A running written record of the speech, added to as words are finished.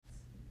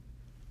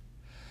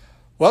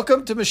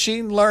Welcome to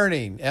Machine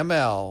Learning,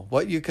 ML,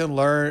 what you can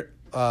learn,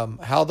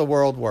 how the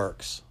world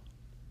works.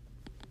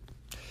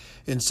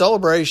 In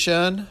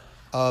celebration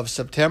of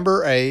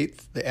September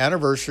 8th, the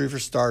anniversary for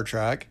Star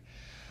Trek,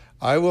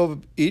 I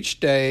will each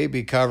day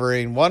be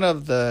covering one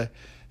of the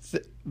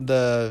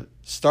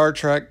Star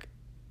Trek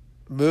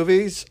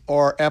movies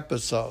or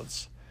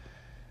episodes.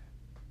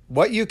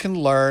 What you can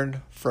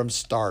learn from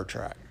Star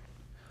Trek.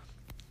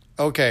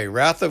 Okay,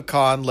 Wrath of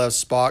Khan left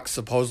Spock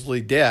supposedly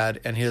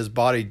dead and his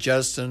body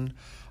jettisoned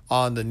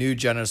on the new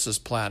Genesis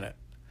planet.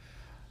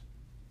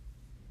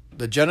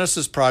 The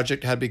Genesis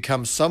project had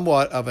become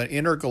somewhat of an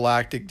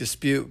intergalactic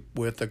dispute,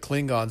 with the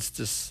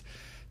Klingons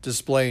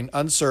displaying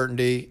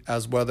uncertainty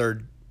as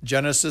whether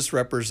Genesis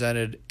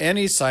represented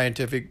any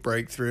scientific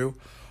breakthrough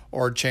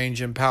or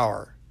change in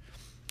power.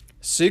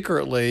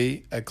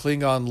 Secretly, a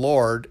Klingon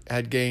lord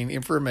had gained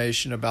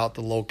information about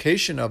the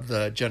location of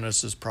the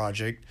Genesis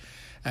project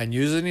and,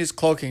 using his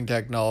cloaking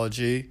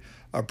technology,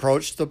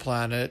 approached the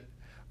planet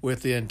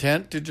with the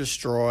intent to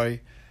destroy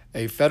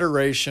a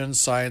Federation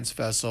science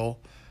vessel,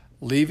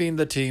 leaving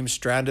the team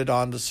stranded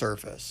on the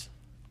surface.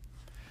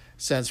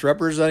 Since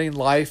representing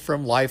life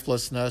from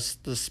lifelessness,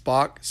 the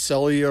Spock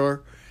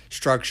cellular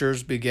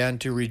structures began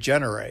to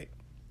regenerate.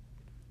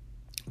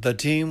 The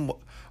team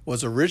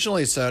was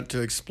originally sent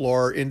to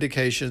explore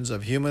indications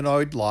of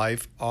humanoid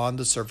life on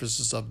the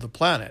surfaces of the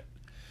planet.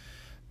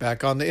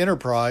 Back on the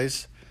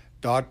Enterprise,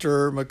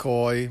 Dr.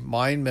 McCoy,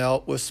 mind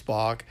melt with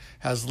Spock,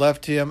 has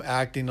left him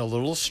acting a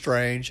little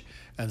strange,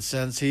 and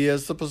since he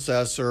is the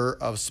possessor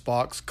of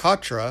Spock's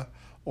katra,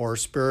 or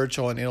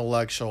spiritual and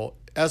intellectual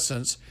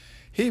essence,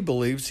 he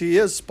believes he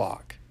is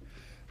Spock.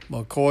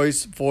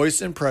 McCoy's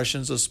voice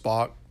impressions of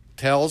Spock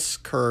tells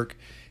Kirk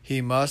he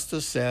must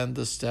ascend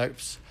the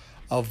steps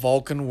of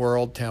Vulcan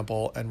World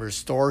Temple and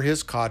restore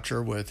his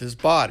katra with his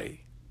body.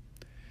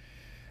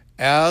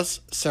 As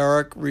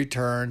Sarek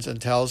returns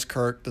and tells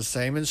Kirk the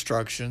same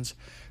instructions,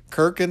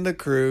 Kirk and the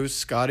crew,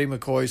 Scotty,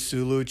 McCoy,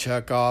 Sulu,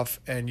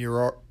 Chekhov, and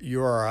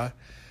Uhura,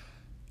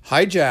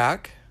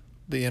 hijack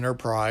the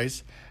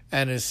Enterprise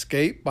and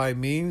escape by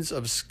means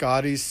of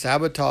Scotty's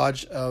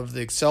sabotage of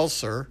the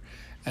Excelsior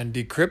and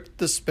decrypt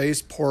the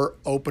spaceport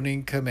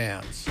opening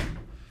commands.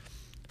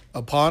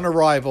 Upon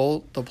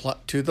arrival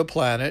to the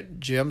planet,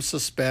 Jim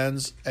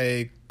suspends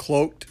a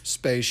cloaked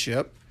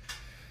spaceship.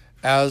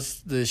 As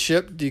the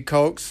ship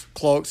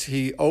decloaks,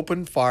 he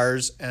open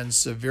fires and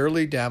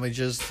severely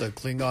damages the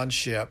Klingon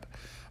ship,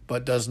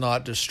 but does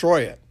not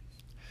destroy it.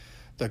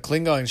 The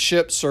Klingon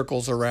ship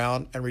circles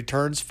around and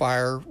returns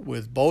fire,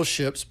 with both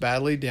ships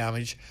badly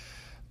damaged,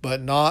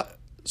 but not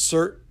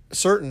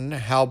certain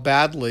how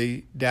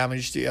badly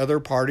damaged the other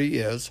party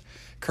is.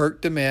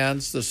 Kirk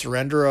demands the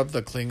surrender of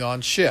the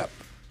Klingon ship.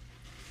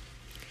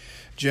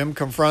 Jim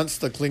confronts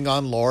the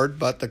Klingon Lord,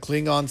 but the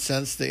Klingons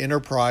sense the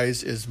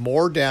Enterprise is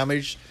more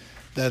damaged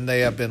than they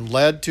have been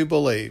led to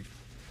believe.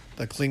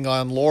 The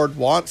Klingon Lord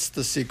wants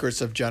the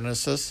secrets of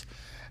Genesis,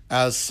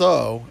 as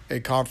so a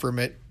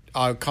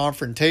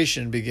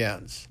confrontation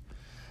begins.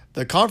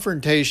 The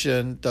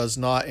confrontation does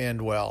not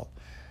end well,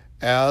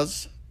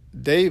 as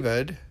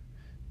David,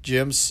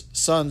 Jim's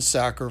son,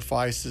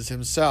 sacrifices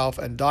himself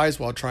and dies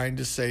while trying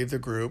to save the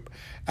group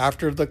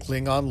after the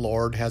Klingon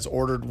Lord has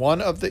ordered one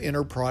of the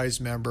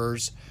Enterprise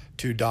members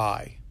to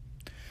die.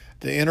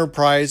 The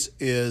Enterprise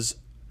is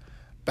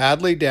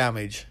badly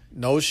damaged.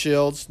 No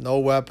shields, no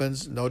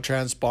weapons, no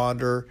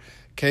transponder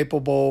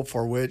capable,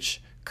 for which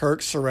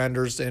Kirk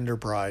surrenders the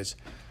Enterprise.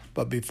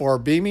 But before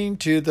beaming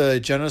to the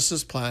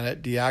Genesis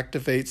planet,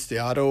 deactivates the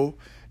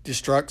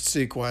auto-destruct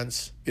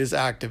sequence is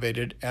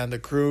activated, and the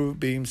crew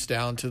beams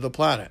down to the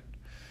planet.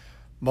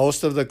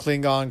 Most of the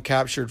Klingon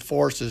captured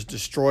force is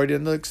destroyed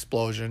in the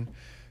explosion.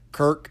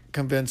 Kirk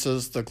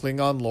convinces the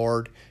Klingon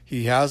Lord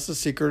he has the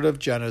secret of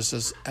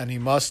Genesis and he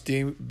must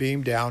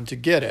beam down to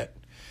get it.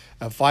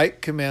 A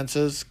fight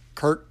commences.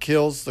 Kirk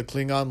kills the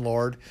Klingon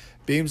Lord,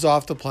 beams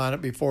off the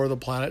planet before the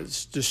planet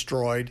is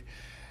destroyed,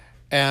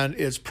 and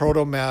its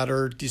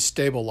proto-matter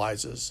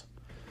destabilizes.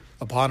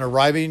 Upon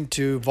arriving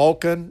to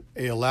Vulcan,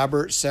 an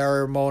elaborate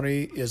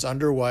ceremony is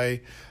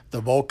underway. The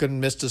Vulcan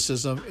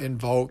mysticism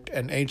invoked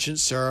an ancient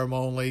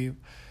ceremony,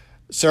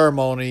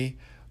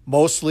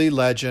 mostly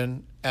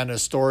legend, and a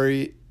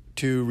story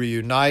to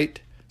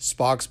reunite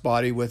Spock's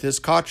body with his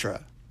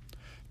katra.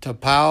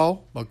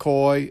 T'Pau,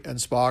 McCoy, and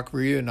Spock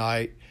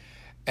reunite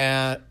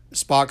and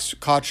Spock's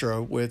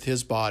katra with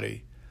his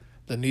body.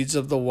 The needs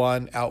of the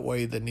one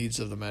outweigh the needs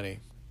of the many.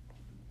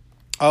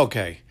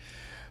 Okay,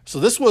 so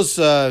this was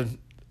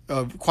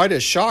quite a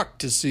shock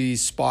to see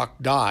Spock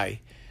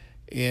die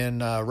in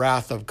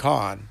Wrath of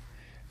Khan.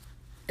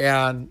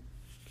 And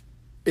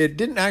it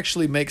didn't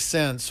actually make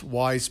sense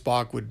why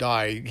Spock would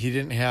die. He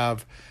didn't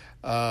have,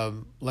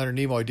 Leonard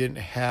Nimoy didn't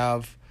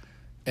have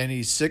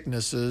any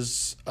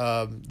sicknesses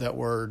that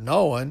were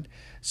known.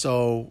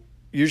 So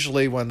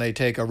usually when they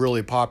take a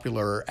really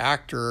popular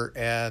actor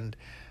and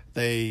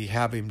they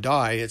have him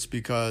die, it's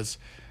because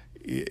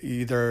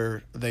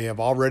either they have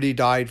already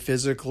died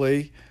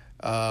physically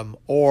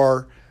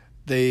or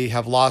they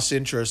have lost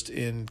interest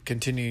in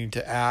continuing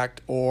to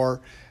act,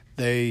 or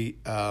they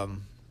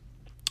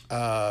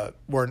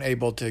weren't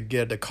able to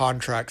get a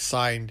contract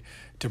signed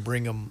to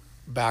bring them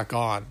back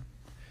on.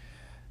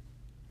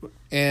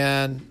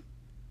 And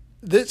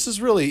this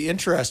is really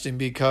interesting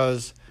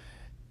because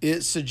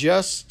it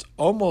suggests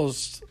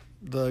almost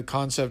the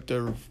concept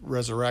of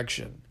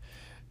resurrection,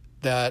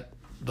 that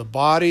the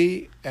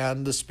body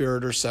and the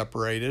spirit are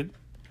separated,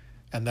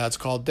 and that's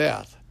called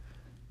death.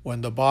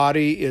 When the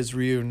body is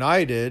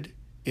reunited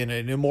in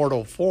an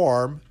immortal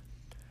form,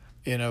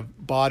 in a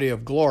body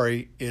of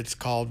glory, it's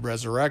called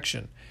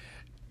resurrection.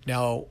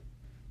 Now,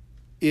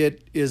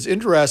 it is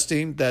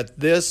interesting that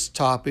this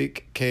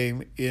topic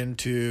came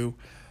into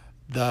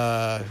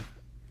the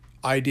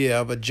idea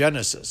of a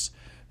Genesis.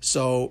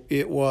 So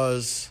it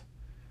was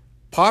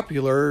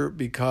popular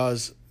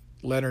because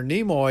Leonard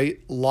Nimoy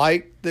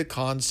liked the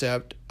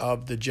concept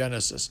of the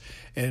Genesis.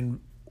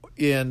 And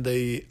in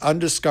The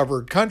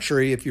Undiscovered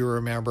Country, if you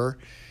remember,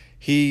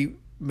 he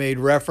made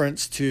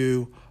reference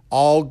to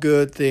all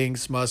good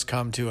things must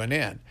come to an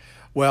end.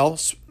 Well,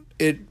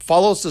 it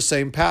follows the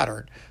same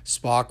pattern.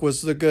 Spock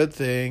was the good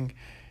thing,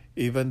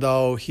 even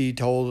though he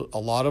told a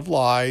lot of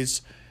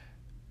lies.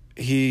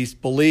 He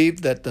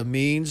believed that the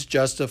means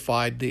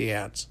justified the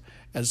ends.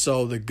 And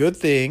so the good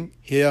thing,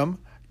 him,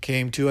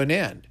 came to an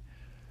end.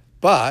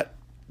 But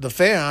the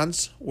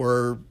fans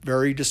were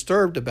very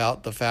disturbed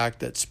about the fact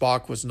that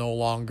Spock was no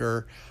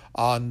longer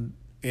on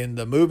in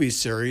the movie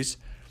series.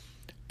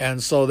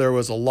 And so there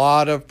was a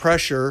lot of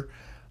pressure,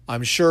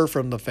 I'm sure,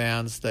 from the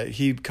fans that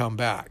he'd come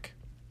back.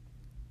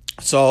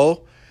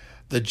 So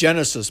the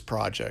Genesis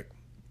Project,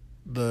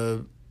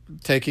 the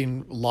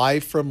taking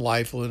life from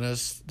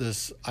lifelessness,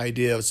 this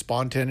idea of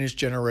spontaneous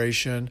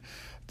generation,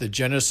 the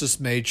Genesis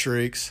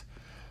matrix,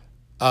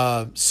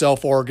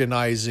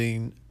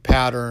 self-organizing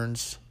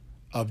patterns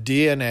of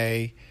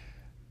DNA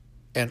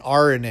and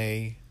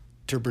RNA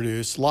to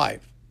produce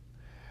life,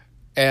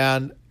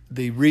 and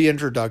the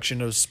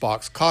reintroduction of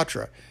Spock's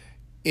katra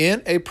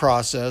in a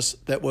process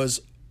that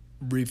was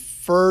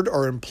referred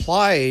or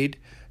implied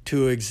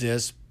to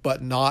exist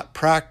but not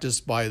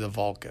practiced by the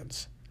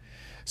Vulcans.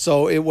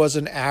 So it was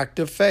an act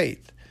of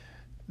faith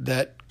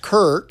that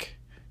Kirk,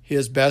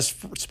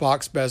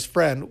 Spock's best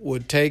friend,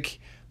 would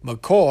take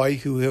McCoy,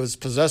 who was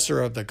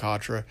possessor of the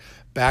katra,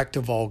 back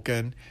to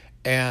Vulcan,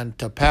 and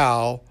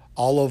T'Pau,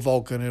 all of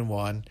Vulcan in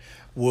one,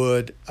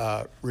 would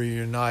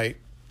reunite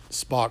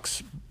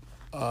Spock's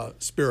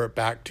spirit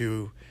back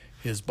to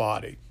his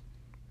body.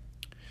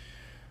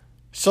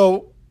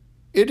 So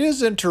it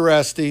is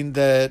interesting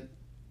that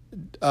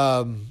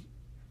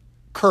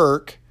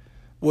Kirk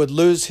would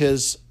lose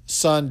his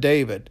son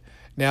David.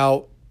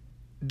 Now,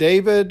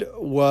 David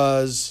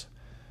was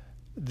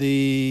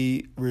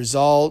the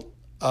result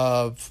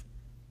of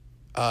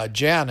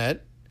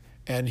Janet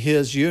and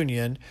his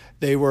union.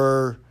 They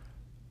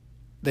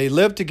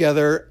lived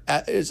together.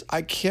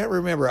 I can't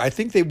remember. I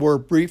think they were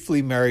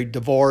briefly married,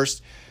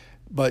 divorced,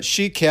 but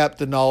she kept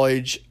the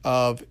knowledge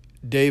of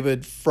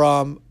David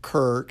from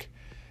Kirk.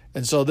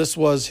 And so this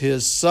was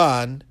his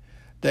son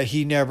that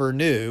he never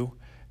knew,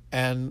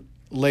 and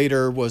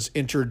later was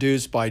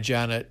introduced by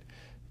Janet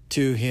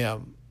to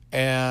him.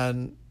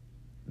 And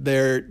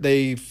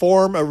they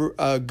form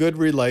a good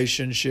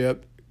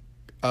relationship.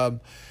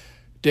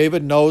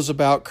 David knows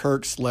about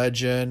Kirk's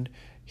legend.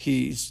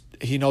 He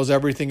knows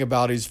everything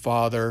about his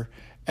father,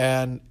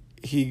 and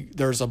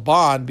there's a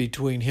bond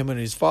between him and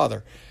his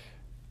father.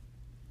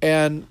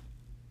 And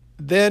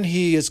then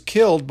he is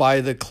killed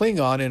by the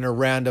Klingon in a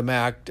random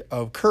act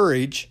of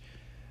courage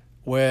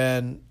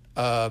when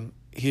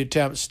he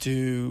attempts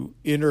to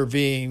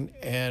intervene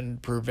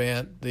and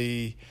prevent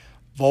the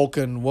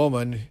Vulcan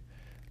woman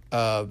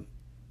who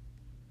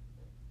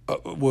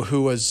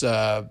was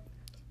I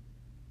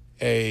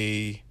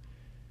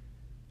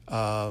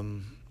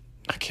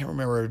can't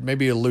remember,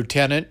 maybe a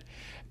lieutenant,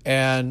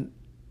 and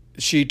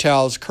she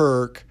tells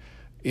Kirk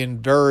in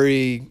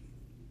very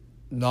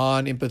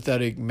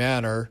non-empathetic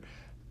manner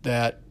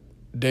that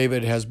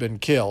David has been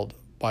killed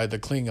by the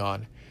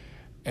Klingon.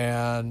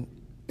 And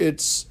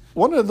it's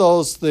one of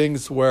those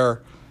things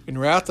where in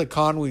Wrath of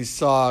Khan we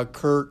saw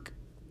Kirk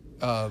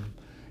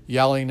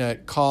yelling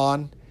at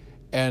Khan,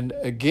 and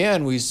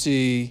again we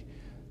see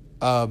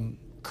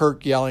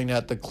Kirk yelling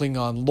at the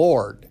Klingon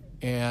Lord.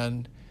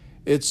 And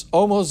it's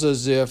almost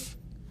as if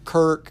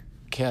Kirk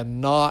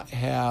cannot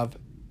have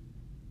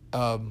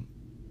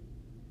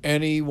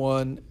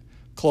anyone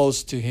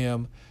close to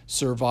him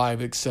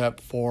survive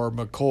except for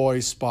McCoy,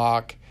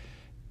 Spock,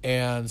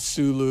 and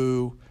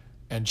Sulu,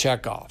 and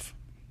Chekhov,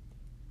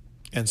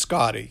 and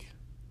Scotty.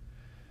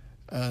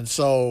 And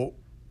so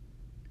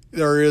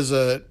there is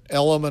an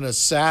element of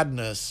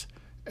sadness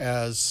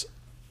as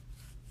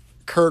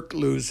Kirk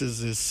loses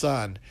his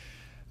son.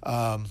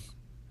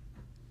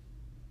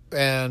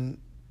 And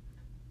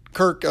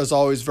Kirk is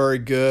always very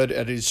good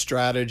at his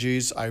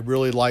strategies. I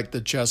really liked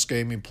the chess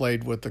game he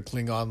played with the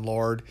Klingon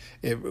Lord.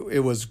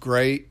 It was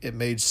great. It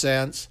made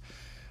sense.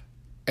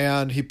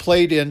 And he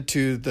played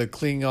into the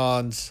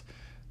Klingons'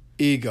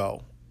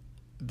 ego,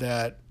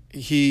 that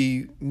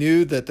he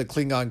knew that the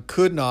Klingon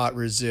could not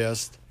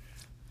resist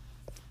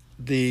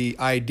the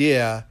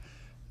idea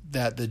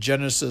that the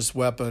Genesis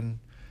weapon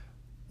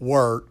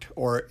worked,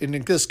 or in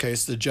this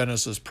case, the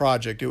Genesis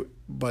project.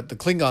 But the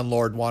Klingon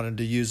Lord wanted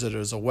to use it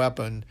as a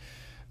weapon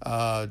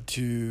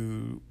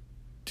to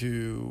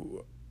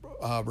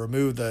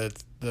remove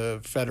the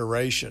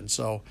Federation.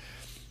 So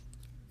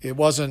it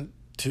wasn't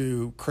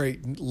to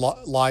create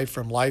life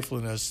from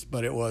lifelessness,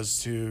 but it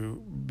was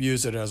to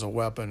use it as a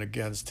weapon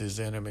against his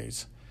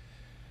enemies.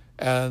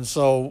 And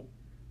so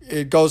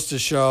it goes to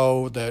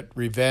show that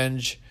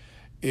revenge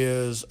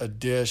is a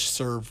dish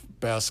served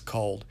best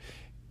cold.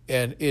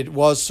 And it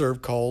was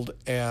served cold,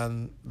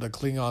 and the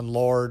Klingon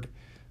Lord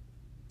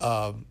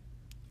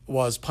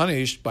was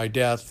punished by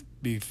death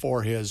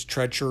before his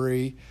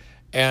treachery,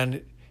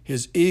 and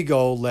his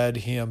ego led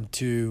him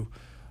to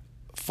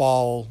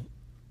fall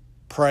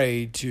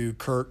prey to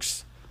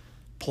Kirk's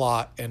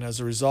plot. And as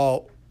a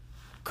result,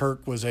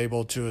 Kirk was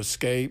able to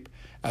escape,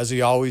 as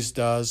he always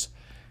does,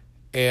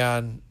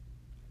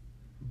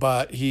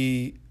 but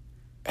he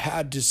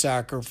had to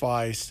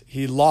sacrifice.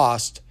 He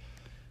lost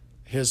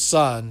his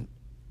son,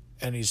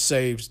 and he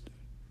saved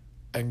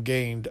and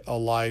gained a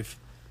life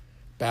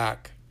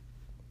back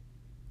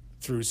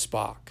through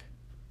Spock.